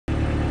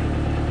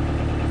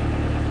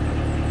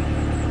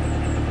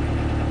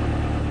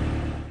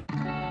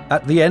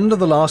At the end of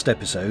the last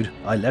episode,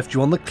 I left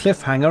you on the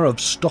cliffhanger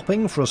of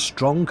stopping for a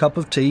strong cup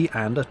of tea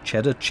and a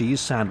cheddar cheese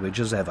sandwich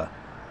as ever.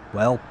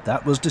 Well,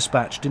 that was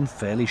dispatched in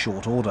fairly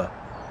short order.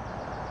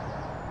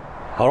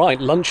 Alright,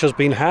 lunch has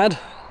been had.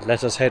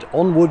 Let us head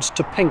onwards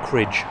to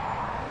Penkridge.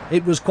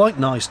 It was quite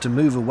nice to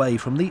move away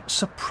from the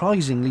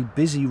surprisingly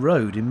busy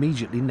road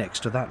immediately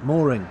next to that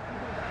mooring.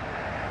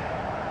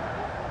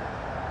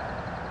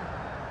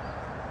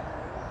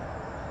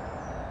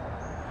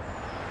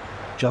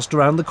 Just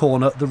around the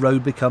corner, the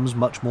road becomes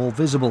much more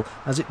visible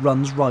as it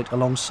runs right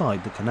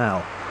alongside the canal.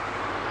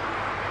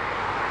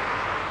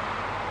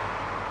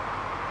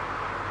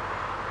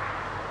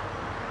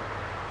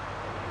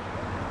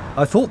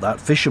 I thought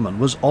that fisherman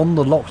was on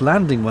the lock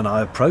landing when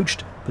I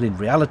approached, but in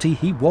reality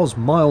he was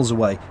miles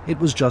away. It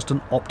was just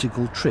an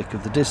optical trick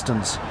of the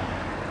distance.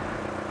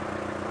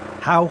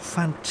 How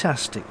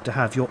fantastic to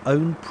have your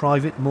own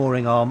private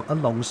mooring arm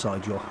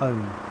alongside your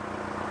home.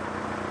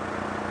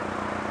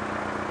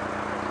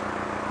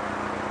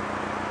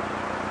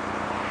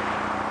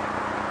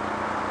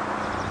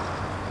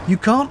 You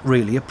can't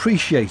really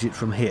appreciate it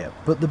from here,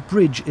 but the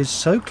bridge is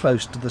so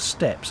close to the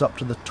steps up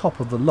to the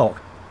top of the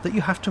lock that you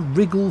have to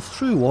wriggle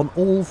through on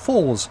all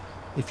fours.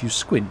 If you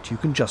squint, you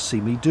can just see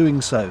me doing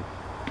so.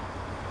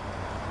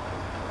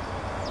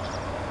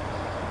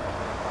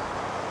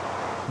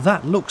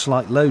 That looks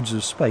like loads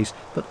of space,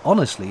 but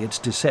honestly it's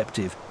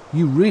deceptive.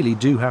 You really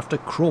do have to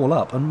crawl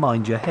up and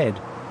mind your head.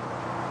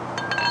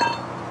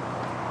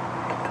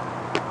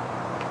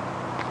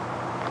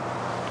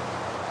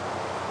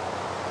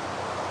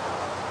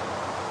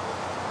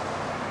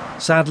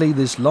 Sadly,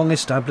 this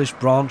long-established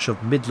branch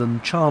of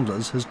Midland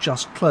Chandlers has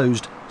just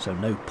closed, so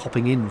no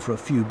popping in for a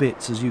few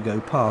bits as you go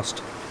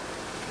past.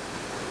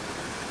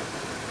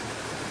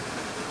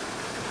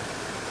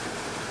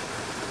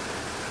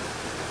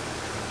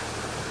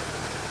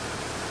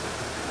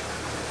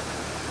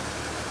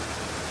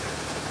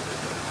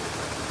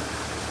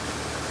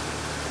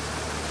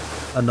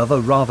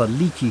 Another rather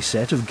leaky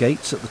set of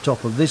gates at the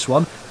top of this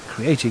one,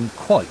 creating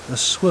quite a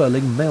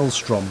swirling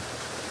maelstrom.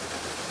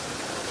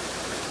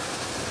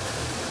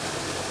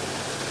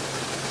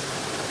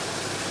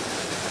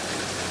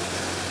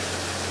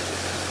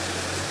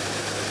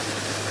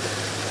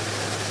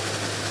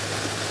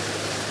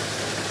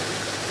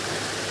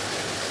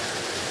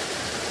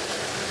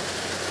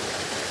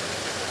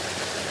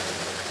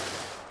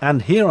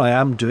 And here I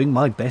am doing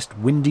my best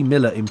Windy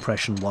Miller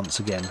impression once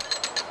again.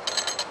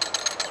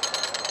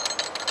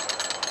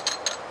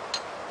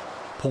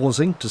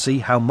 Pausing to see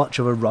how much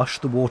of a rush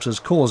the water's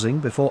causing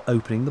before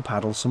opening the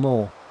paddle some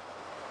more.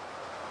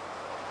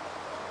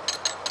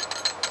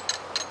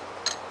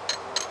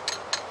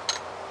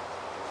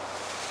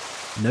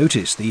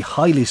 Notice the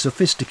highly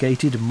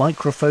sophisticated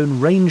microphone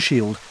rain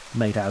shield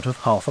made out of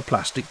half a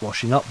plastic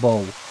washing up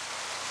bowl.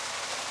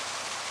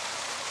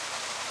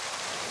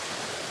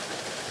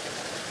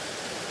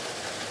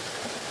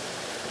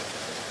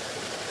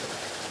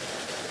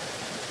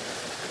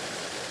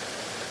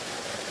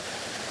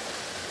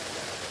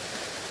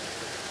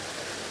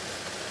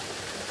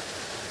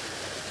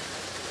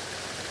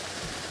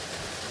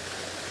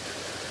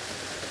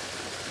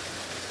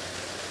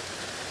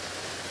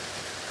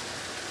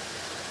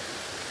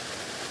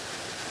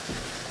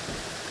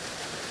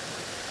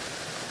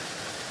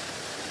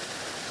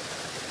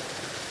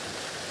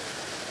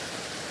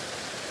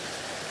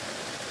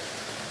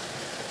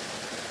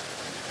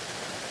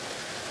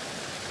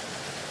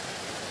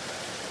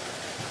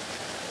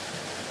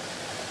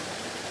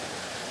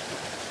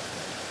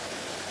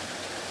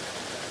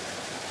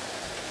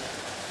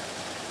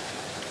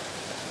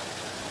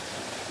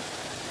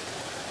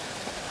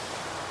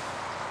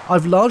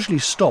 I've largely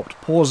stopped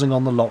pausing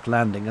on the lock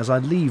landing as I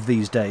leave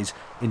these days,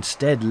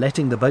 instead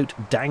letting the boat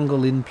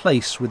dangle in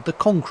place with the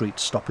concrete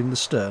stopping the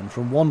stern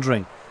from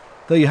wandering,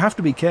 though you have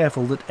to be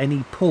careful that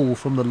any pull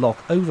from the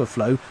lock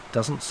overflow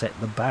doesn't set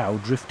the bow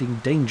drifting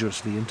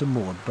dangerously into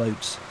moored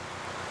boats.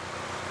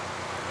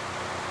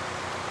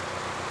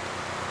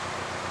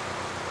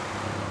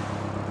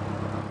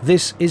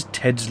 This is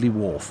Tedsley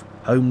Wharf,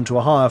 home to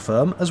a hire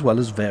firm as well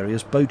as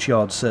various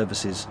boatyard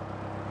services.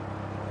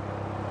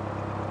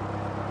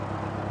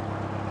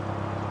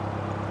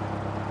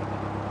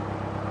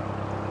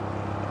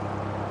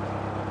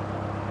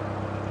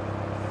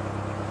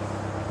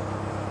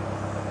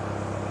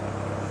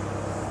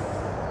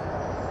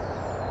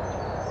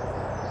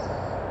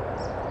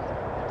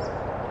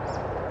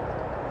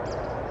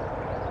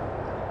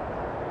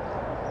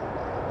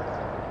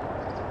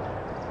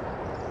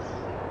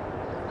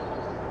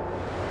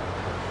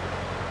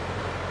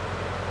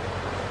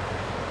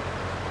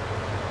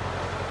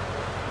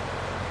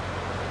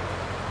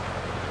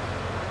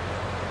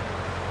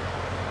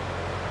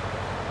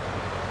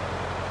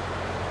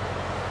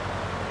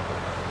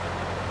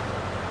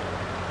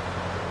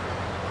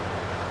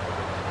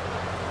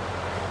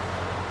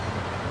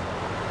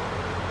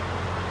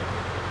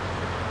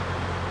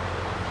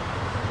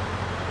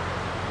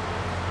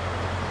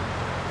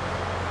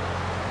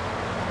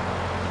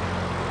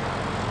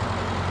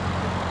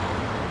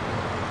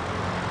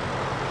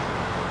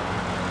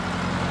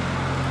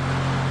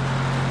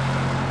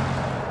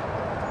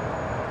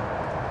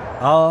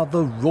 Ah,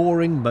 the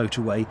roaring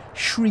motorway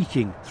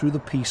shrieking through the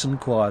peace and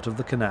quiet of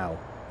the canal.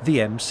 The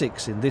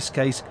M6 in this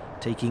case,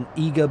 taking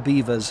eager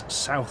beavers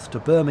south to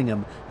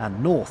Birmingham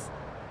and north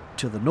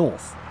to the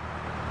north.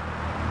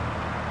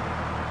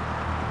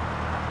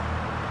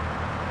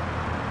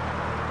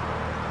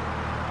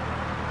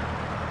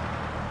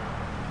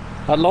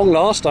 At long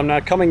last, I'm now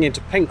coming into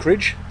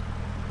Penkridge,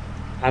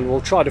 and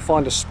we'll try to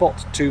find a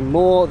spot to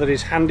moor that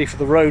is handy for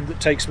the road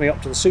that takes me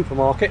up to the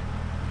supermarket.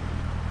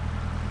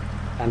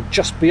 And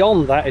just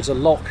beyond that is a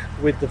lock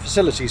with the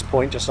facilities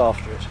point just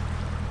after it,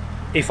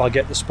 if I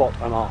get the spot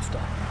I'm after.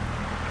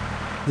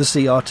 The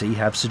CRT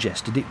have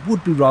suggested it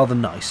would be rather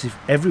nice if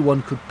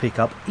everyone could pick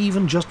up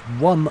even just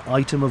one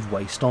item of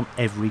waste on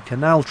every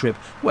canal trip,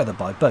 whether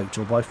by boat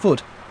or by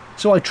foot,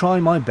 so I try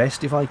my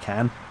best if I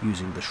can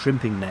using the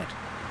shrimping net.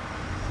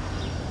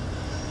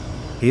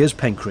 Here's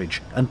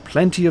Penkridge, and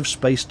plenty of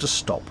space to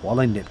stop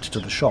while I nipped to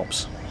the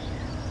shops.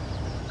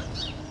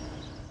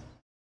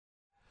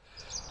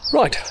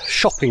 Right,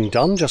 shopping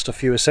done, just a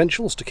few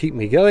essentials to keep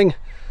me going.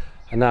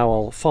 And now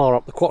I'll fire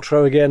up the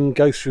Quattro again,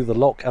 go through the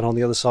lock, and on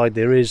the other side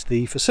there is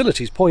the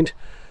facilities point.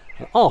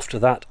 And after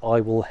that I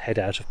will head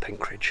out of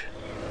Penkridge.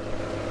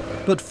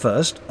 But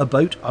first, a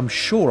boat I'm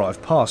sure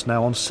I've passed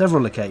now on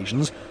several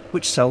occasions,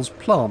 which sells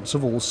plants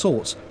of all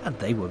sorts, and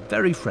they were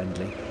very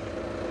friendly.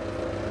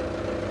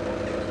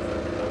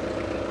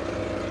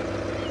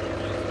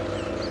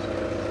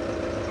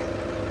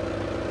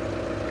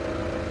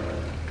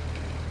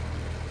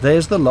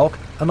 There's the lock,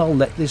 and I'll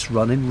let this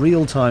run in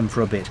real time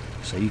for a bit,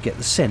 so you get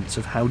the sense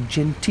of how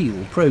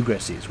genteel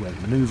progress is when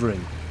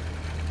manoeuvring.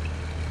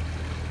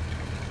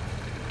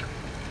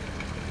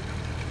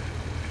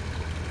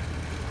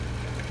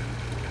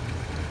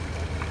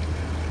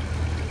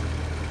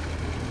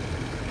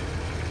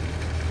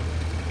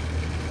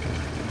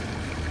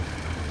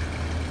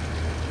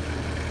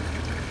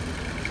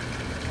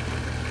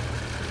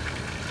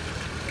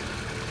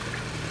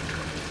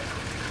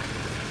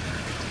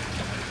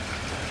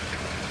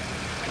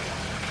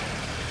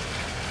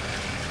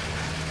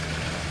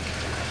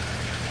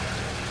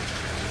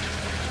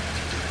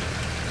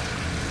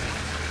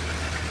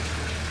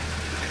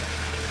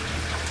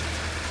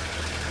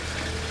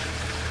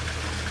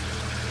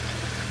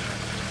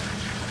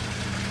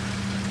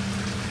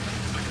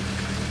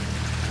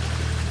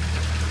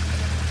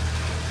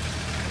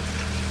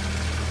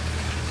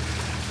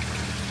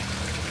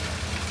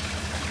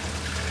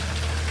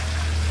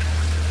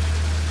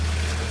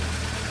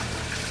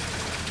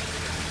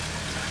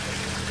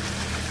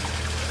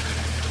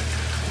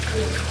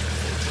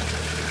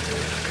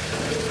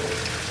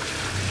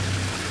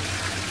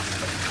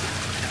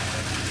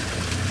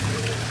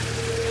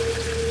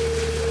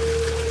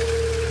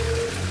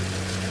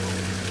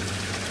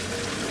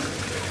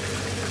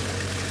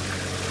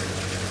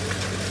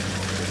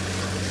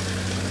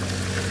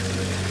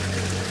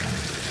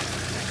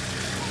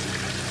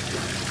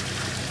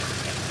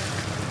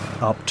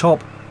 Up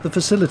top, the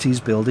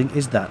facilities building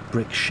is that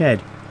brick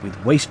shed,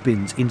 with waste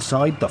bins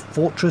inside the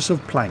fortress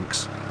of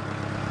planks.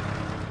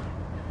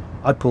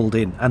 I pulled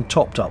in and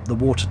topped up the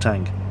water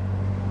tank.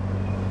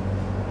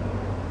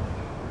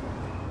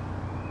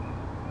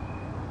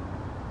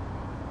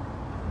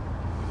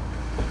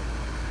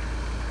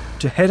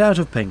 To head out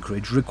of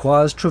Penkridge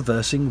requires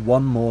traversing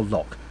one more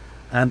lock,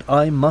 and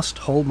I must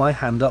hold my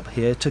hand up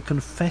here to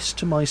confess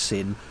to my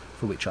sin,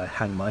 for which I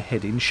hang my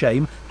head in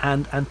shame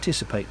and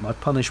anticipate my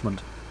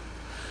punishment.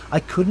 I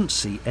couldn't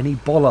see any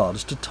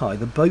bollards to tie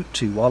the boat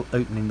to while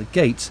opening the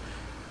gates,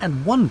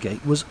 and one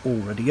gate was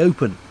already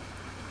open.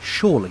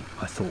 Surely,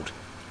 I thought,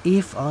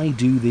 if I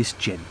do this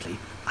gently,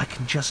 I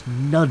can just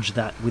nudge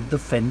that with the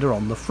fender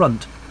on the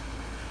front.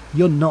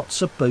 You're not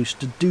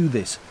supposed to do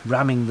this,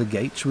 ramming the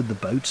gates with the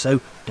boat,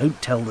 so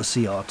don't tell the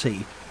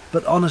CRT,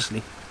 but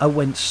honestly, I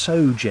went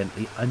so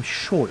gently I'm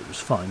sure it was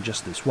fine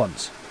just this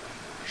once.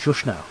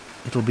 Shush now,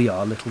 it'll be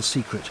our little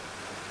secret.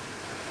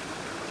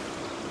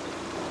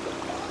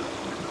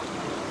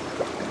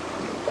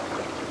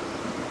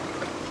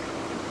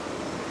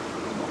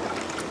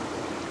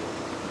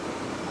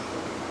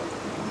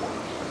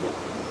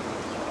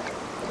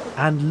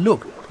 And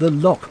look, the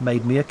lock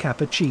made me a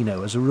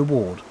cappuccino as a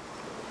reward.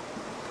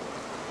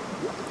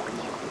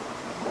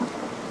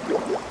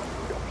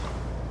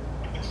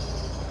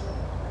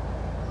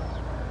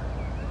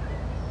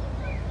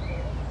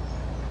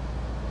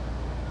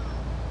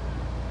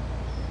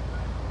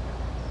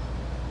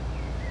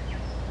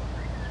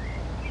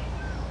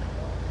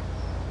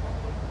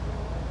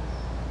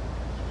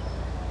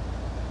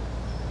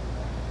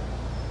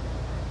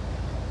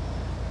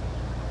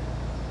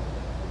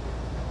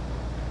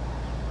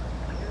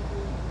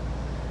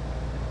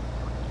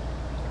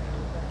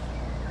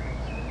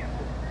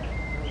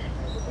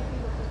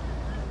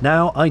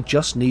 Now I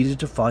just needed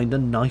to find a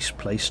nice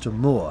place to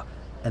moor,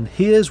 and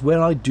here's where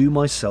I do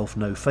myself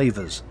no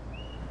favours.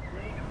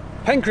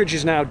 Penkridge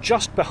is now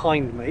just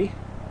behind me,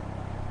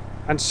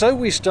 and so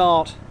we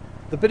start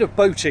the bit of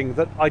boating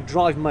that I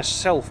drive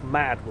myself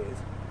mad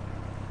with,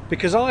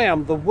 because I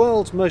am the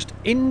world's most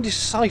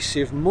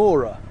indecisive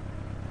moorer.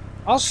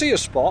 I'll see a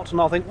spot and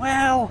I'll think,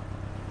 well,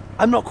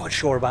 I'm not quite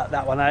sure about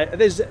that one.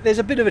 There's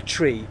a bit of a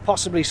tree,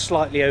 possibly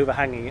slightly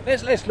overhanging it.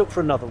 Let's look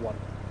for another one.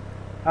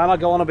 And I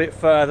go on a bit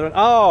further and,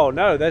 oh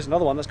no, there's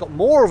another one that's got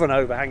more of an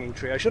overhanging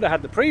tree. I should have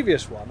had the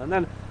previous one. And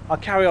then I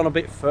carry on a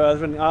bit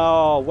further and,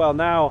 oh, well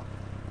now,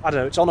 I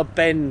don't know, it's on a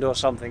bend or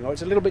something, or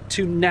it's a little bit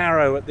too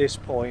narrow at this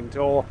point,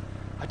 or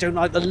I don't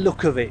like the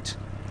look of it.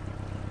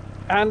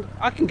 And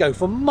I can go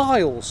for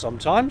miles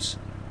sometimes.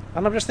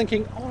 And I'm just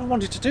thinking, all I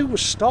wanted to do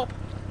was stop.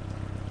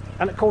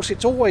 And of course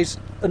it's always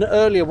an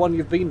earlier one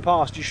you've been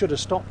past you should have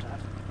stopped at.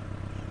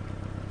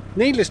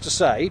 Needless to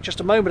say, just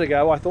a moment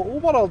ago I thought, well,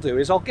 what I'll do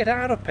is I'll get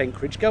out of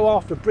Penkridge, go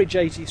after Bridge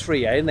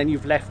 83A, and then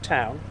you've left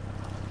town.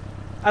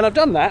 And I've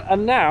done that,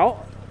 and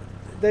now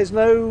there's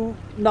no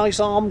nice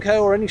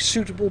Armco or any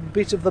suitable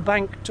bit of the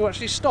bank to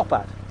actually stop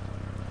at.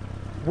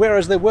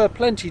 Whereas there were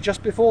plenty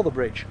just before the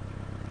bridge,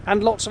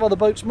 and lots of other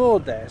boats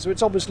moored there, so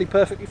it's obviously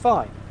perfectly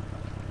fine.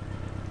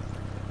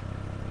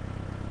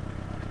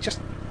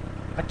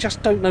 I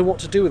just don't know what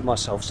to do with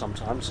myself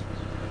sometimes.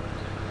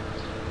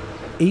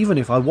 Even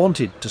if I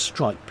wanted to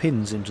strike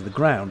pins into the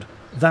ground,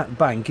 that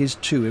bank is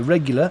too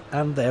irregular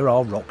and there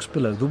are rocks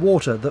below the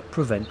water that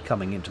prevent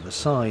coming into the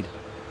side.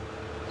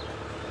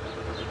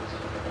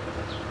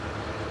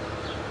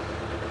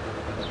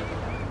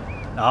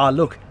 Ah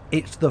look,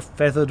 it's the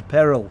Feathered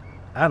Peril,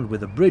 and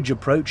with a bridge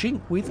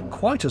approaching with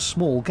quite a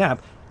small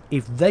gap,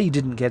 if they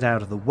didn't get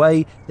out of the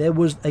way, there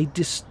was a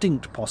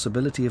distinct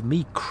possibility of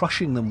me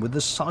crushing them with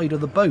the side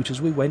of the boat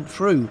as we went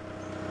through.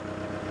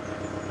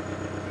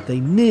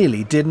 They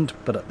nearly didn't,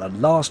 but at the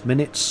last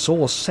minute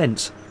saw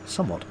sense,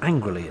 somewhat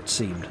angrily it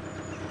seemed.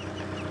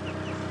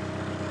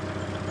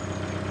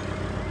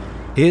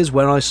 Here's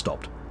where I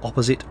stopped,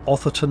 opposite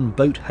Otherton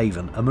Boat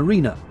Haven, a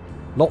marina.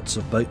 Lots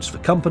of boats for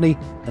company,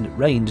 and it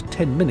rained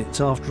 10 minutes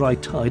after I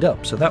tied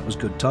up, so that was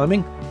good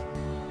timing.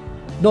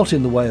 Not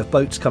in the way of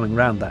boats coming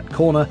round that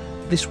corner,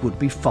 this would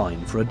be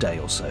fine for a day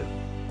or so.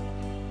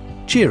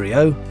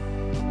 Cheerio!